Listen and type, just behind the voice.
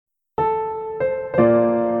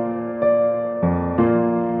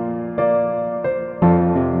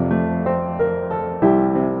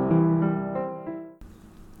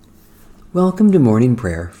Welcome to morning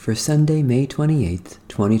prayer for Sunday, May 28th,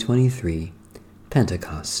 2023,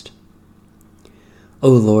 Pentecost.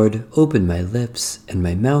 O Lord, open my lips, and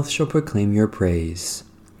my mouth shall proclaim your praise.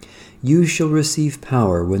 You shall receive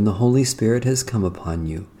power when the Holy Spirit has come upon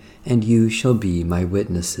you, and you shall be my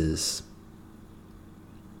witnesses.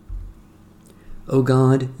 O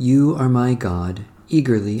God, you are my God,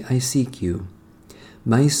 eagerly I seek you.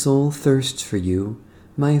 My soul thirsts for you,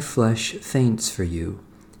 my flesh faints for you,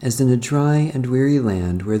 as in a dry and weary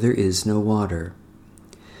land where there is no water.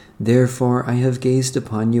 Therefore I have gazed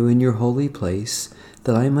upon you in your holy place,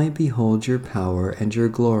 that I might behold your power and your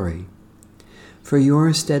glory. For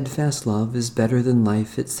your steadfast love is better than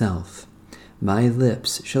life itself. My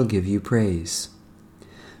lips shall give you praise.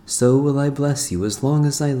 So will I bless you as long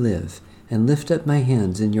as I live, and lift up my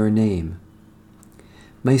hands in your name.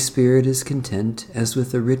 My spirit is content as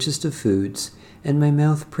with the richest of foods, and my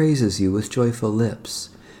mouth praises you with joyful lips,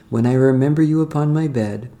 when I remember you upon my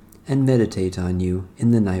bed and meditate on you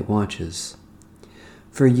in the night watches.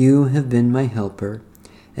 For you have been my helper,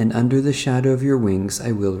 and under the shadow of your wings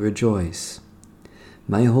I will rejoice.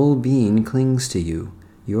 My whole being clings to you,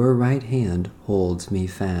 your right hand holds me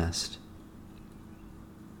fast.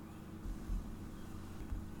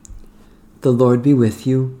 The Lord be with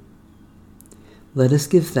you. Let us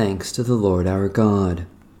give thanks to the Lord our God.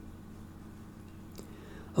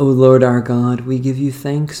 O Lord our God, we give you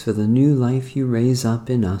thanks for the new life you raise up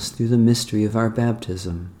in us through the mystery of our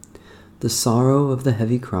baptism, the sorrow of the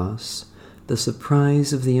heavy cross, the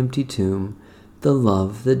surprise of the empty tomb, the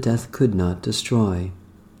love that death could not destroy.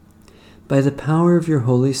 By the power of your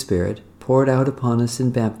Holy Spirit, poured out upon us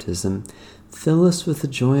in baptism, fill us with the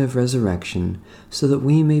joy of resurrection, so that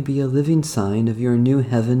we may be a living sign of your new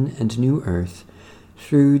heaven and new earth,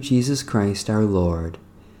 through Jesus Christ our Lord.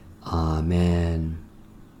 Amen.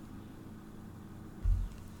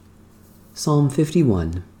 Psalm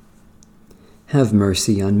 51. Have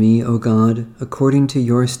mercy on me, O God, according to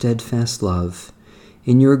your steadfast love.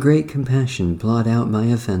 In your great compassion blot out my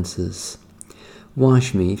offenses.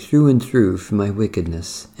 Wash me through and through from my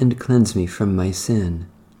wickedness, and cleanse me from my sin.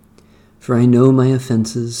 For I know my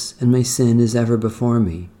offenses, and my sin is ever before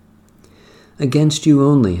me. Against you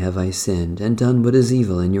only have I sinned, and done what is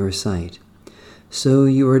evil in your sight. So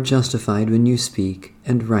you are justified when you speak,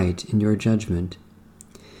 and right in your judgment.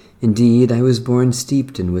 Indeed, I was born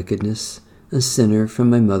steeped in wickedness, a sinner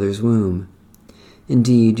from my mother's womb.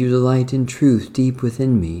 Indeed, you delight in truth deep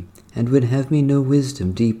within me, and would have me know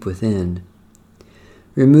wisdom deep within.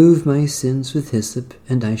 Remove my sins with hyssop,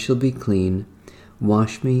 and I shall be clean.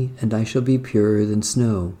 Wash me, and I shall be purer than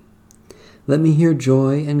snow. Let me hear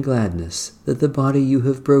joy and gladness, that the body you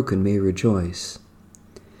have broken may rejoice.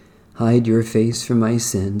 Hide your face from my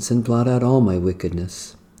sins, and blot out all my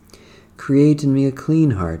wickedness. Create in me a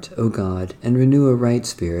clean heart, O God, and renew a right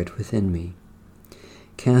spirit within me.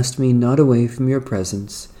 Cast me not away from your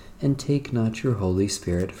presence, and take not your Holy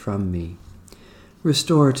Spirit from me.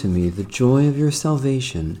 Restore to me the joy of your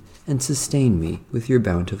salvation, and sustain me with your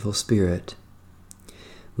bountiful Spirit.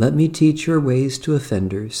 Let me teach your ways to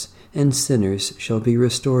offenders, and sinners shall be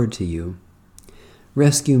restored to you.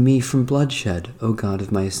 Rescue me from bloodshed, O God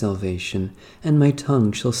of my salvation, and my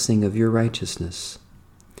tongue shall sing of your righteousness.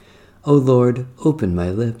 O Lord, open my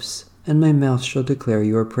lips, and my mouth shall declare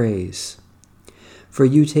your praise. For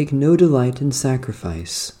you take no delight in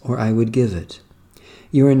sacrifice, or I would give it.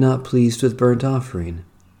 You are not pleased with burnt offering.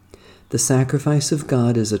 The sacrifice of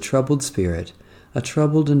God is a troubled spirit, a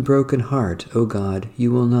troubled and broken heart, O God,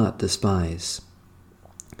 you will not despise.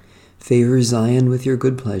 Favor Zion with your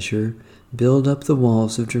good pleasure, build up the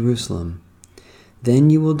walls of Jerusalem.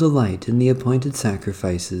 Then you will delight in the appointed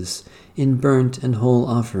sacrifices, in burnt and whole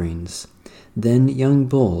offerings. Then young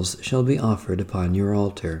bulls shall be offered upon your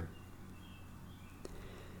altar.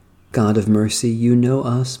 God of mercy, you know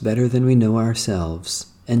us better than we know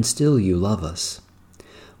ourselves, and still you love us.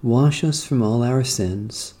 Wash us from all our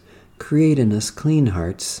sins, create in us clean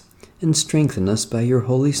hearts, and strengthen us by your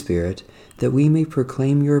Holy Spirit, that we may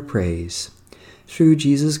proclaim your praise, through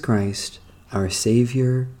Jesus Christ, our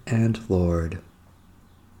Savior and Lord.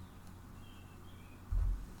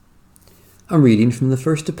 A reading from the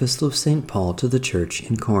first epistle of St. Paul to the church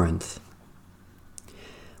in Corinth.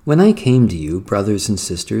 When I came to you, brothers and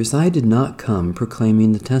sisters, I did not come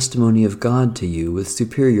proclaiming the testimony of God to you with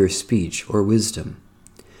superior speech or wisdom.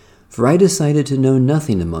 For I decided to know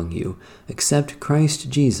nothing among you except Christ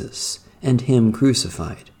Jesus and him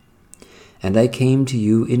crucified. And I came to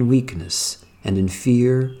you in weakness, and in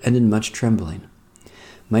fear, and in much trembling.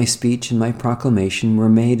 My speech and my proclamation were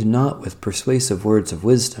made not with persuasive words of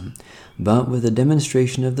wisdom, but with a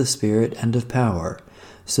demonstration of the Spirit and of power,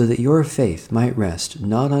 so that your faith might rest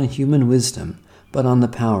not on human wisdom, but on the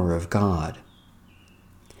power of God.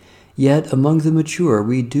 Yet among the mature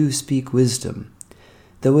we do speak wisdom,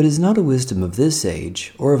 though it is not a wisdom of this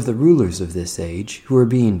age or of the rulers of this age who are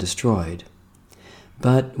being destroyed.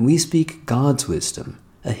 But we speak God's wisdom,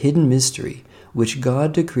 a hidden mystery, which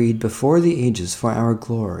God decreed before the ages for our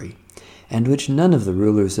glory, and which none of the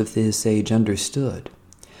rulers of this age understood.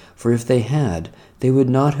 For if they had, they would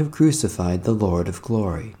not have crucified the Lord of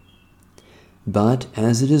glory. But,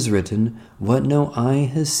 as it is written, what no eye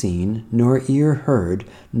has seen, nor ear heard,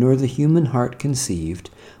 nor the human heart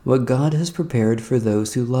conceived, what God has prepared for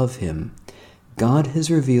those who love him, God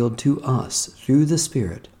has revealed to us through the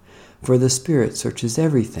Spirit. For the Spirit searches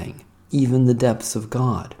everything, even the depths of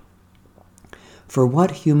God. For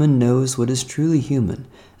what human knows what is truly human,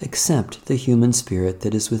 except the human spirit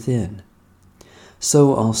that is within?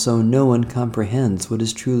 So also no one comprehends what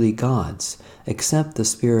is truly God's, except the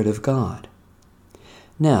Spirit of God.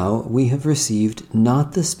 Now we have received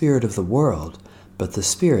not the spirit of the world, but the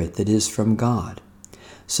Spirit that is from God,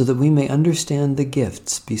 so that we may understand the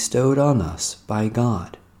gifts bestowed on us by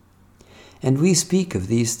God. And we speak of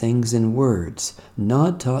these things in words,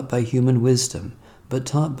 not taught by human wisdom, but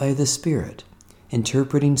taught by the Spirit,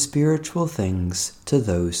 interpreting spiritual things to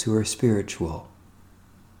those who are spiritual.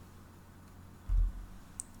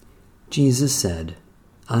 Jesus said,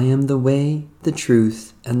 I am the way, the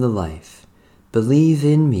truth, and the life. Believe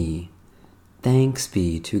in me. Thanks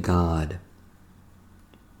be to God.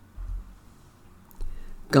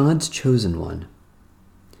 God's chosen one.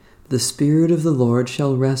 The Spirit of the Lord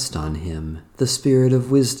shall rest on him, the Spirit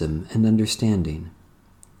of wisdom and understanding.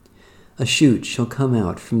 A shoot shall come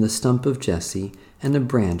out from the stump of Jesse, and a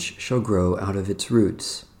branch shall grow out of its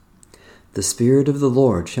roots. The Spirit of the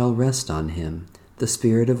Lord shall rest on him, the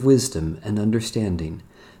Spirit of wisdom and understanding,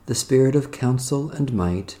 the Spirit of counsel and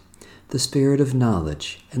might, the Spirit of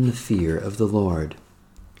knowledge and the fear of the Lord.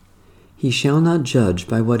 He shall not judge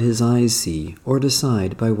by what his eyes see, or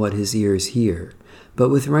decide by what his ears hear, but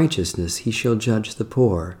with righteousness he shall judge the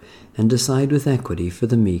poor, and decide with equity for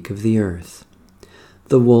the meek of the earth.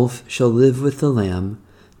 The wolf shall live with the lamb,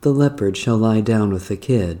 the leopard shall lie down with the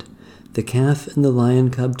kid, the calf and the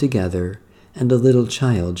lion cub together, and a little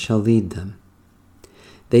child shall lead them.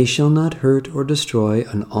 They shall not hurt or destroy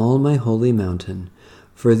on all my holy mountain,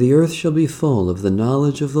 for the earth shall be full of the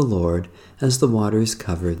knowledge of the Lord as the waters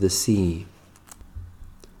cover the sea.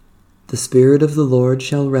 The Spirit of the Lord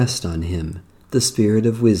shall rest on him, the Spirit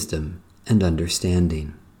of wisdom and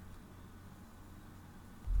understanding.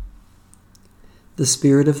 The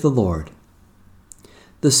Spirit of the Lord.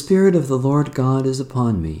 The Spirit of the Lord God is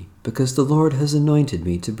upon me, because the Lord has anointed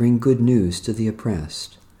me to bring good news to the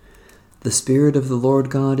oppressed. The Spirit of the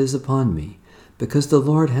Lord God is upon me, because the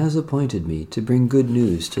Lord has appointed me to bring good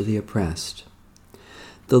news to the oppressed.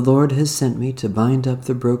 The Lord has sent me to bind up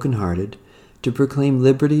the brokenhearted, to proclaim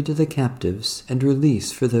liberty to the captives and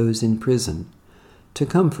release for those in prison, to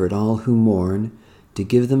comfort all who mourn, to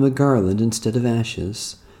give them a garland instead of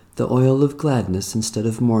ashes, the oil of gladness instead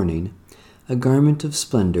of mourning, a garment of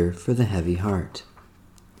splendor for the heavy heart.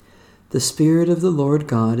 The Spirit of the Lord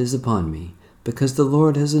God is upon me, because the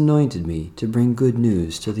Lord has anointed me to bring good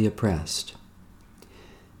news to the oppressed.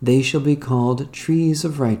 They shall be called trees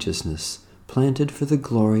of righteousness, planted for the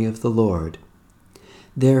glory of the Lord.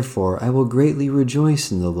 Therefore I will greatly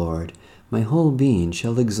rejoice in the Lord, my whole being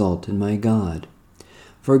shall exult in my God.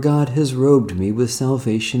 For God has robed me with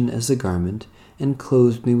salvation as a garment, and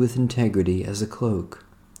clothed me with integrity as a cloak.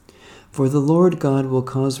 For the Lord God will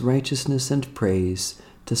cause righteousness and praise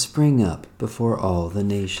to spring up before all the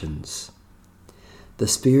nations. The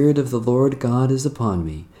Spirit of the Lord God is upon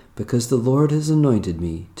me, because the Lord has anointed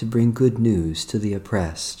me to bring good news to the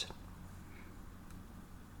oppressed.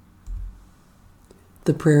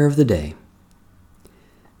 The Prayer of the Day.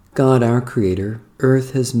 God, our Creator,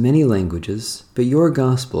 earth has many languages, but your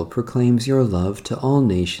gospel proclaims your love to all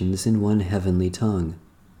nations in one heavenly tongue.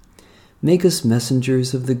 Make us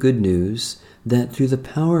messengers of the good news, that through the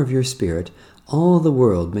power of your Spirit all the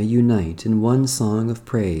world may unite in one song of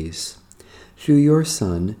praise. Through your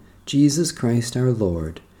Son, Jesus Christ our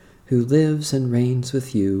Lord, who lives and reigns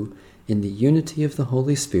with you in the unity of the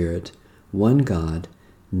Holy Spirit, one God,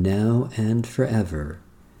 now and forever.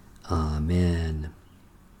 Amen.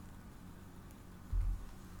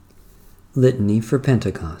 Litany for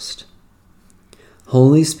Pentecost.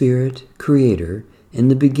 Holy Spirit, Creator, in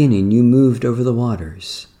the beginning you moved over the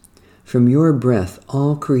waters. From your breath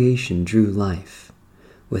all creation drew life.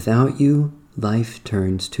 Without you, life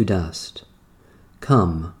turns to dust.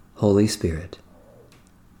 Come, Holy Spirit.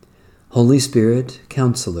 Holy Spirit,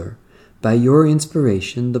 Counselor, By your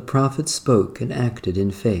inspiration the prophets spoke and acted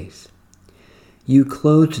in faith. You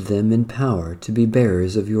clothed them in power to be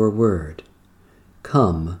bearers of your word.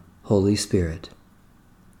 Come, Holy Spirit.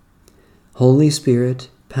 Holy Spirit,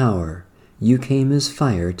 power, you came as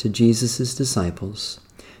fire to Jesus' disciples.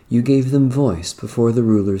 You gave them voice before the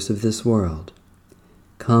rulers of this world.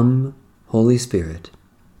 Come, Holy Spirit.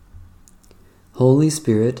 Holy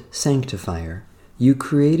Spirit, sanctifier, you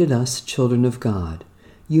created us children of God.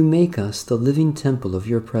 You make us the living temple of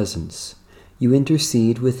your presence. You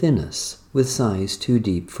intercede within us with sighs too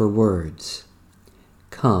deep for words.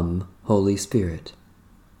 Come, Holy Spirit.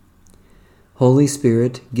 Holy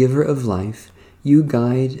Spirit, giver of life, you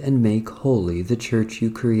guide and make holy the church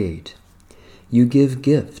you create. You give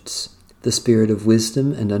gifts, the spirit of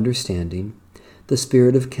wisdom and understanding, the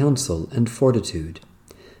spirit of counsel and fortitude,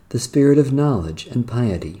 the spirit of knowledge and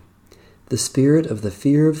piety, the spirit of the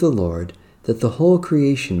fear of the Lord, that the whole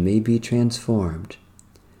creation may be transformed.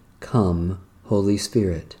 Come, Holy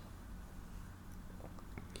Spirit.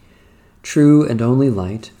 True and only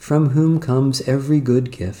light, from whom comes every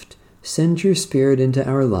good gift, send your Spirit into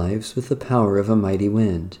our lives with the power of a mighty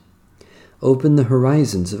wind. Open the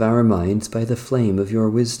horizons of our minds by the flame of your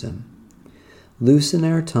wisdom. Loosen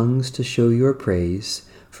our tongues to show your praise,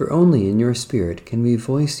 for only in your Spirit can we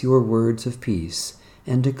voice your words of peace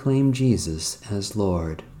and acclaim Jesus as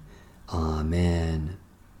Lord. Amen.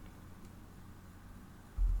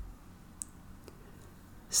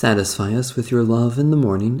 Satisfy us with your love in the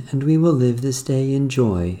morning, and we will live this day in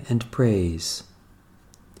joy and praise.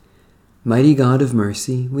 Mighty God of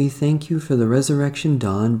mercy, we thank you for the resurrection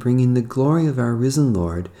dawn, bringing the glory of our risen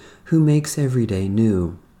Lord, who makes every day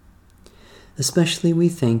new. Especially we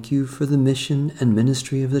thank you for the mission and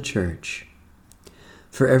ministry of the Church,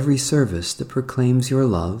 for every service that proclaims your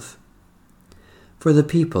love, for the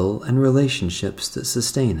people and relationships that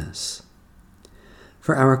sustain us,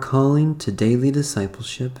 for our calling to daily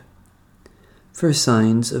discipleship, for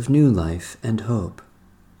signs of new life and hope.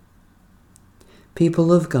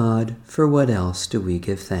 People of God, for what else do we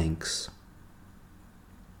give thanks?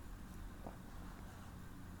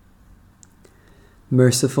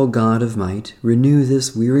 Merciful God of might, renew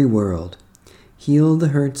this weary world, heal the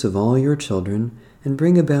hurts of all your children, and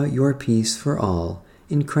bring about your peace for all,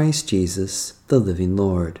 in Christ Jesus, the living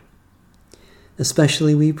Lord.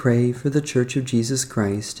 Especially we pray for the Church of Jesus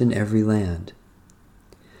Christ in every land,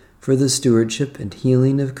 for the stewardship and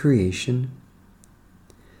healing of creation,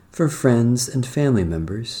 for friends and family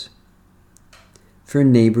members, for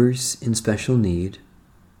neighbors in special need,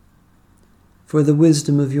 for the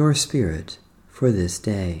wisdom of your Spirit for this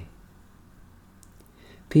day.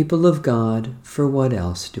 People of God, for what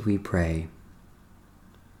else do we pray?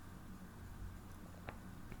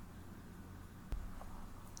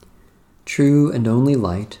 True and only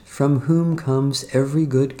light, from whom comes every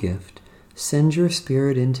good gift, send your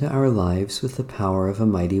Spirit into our lives with the power of a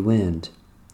mighty wind.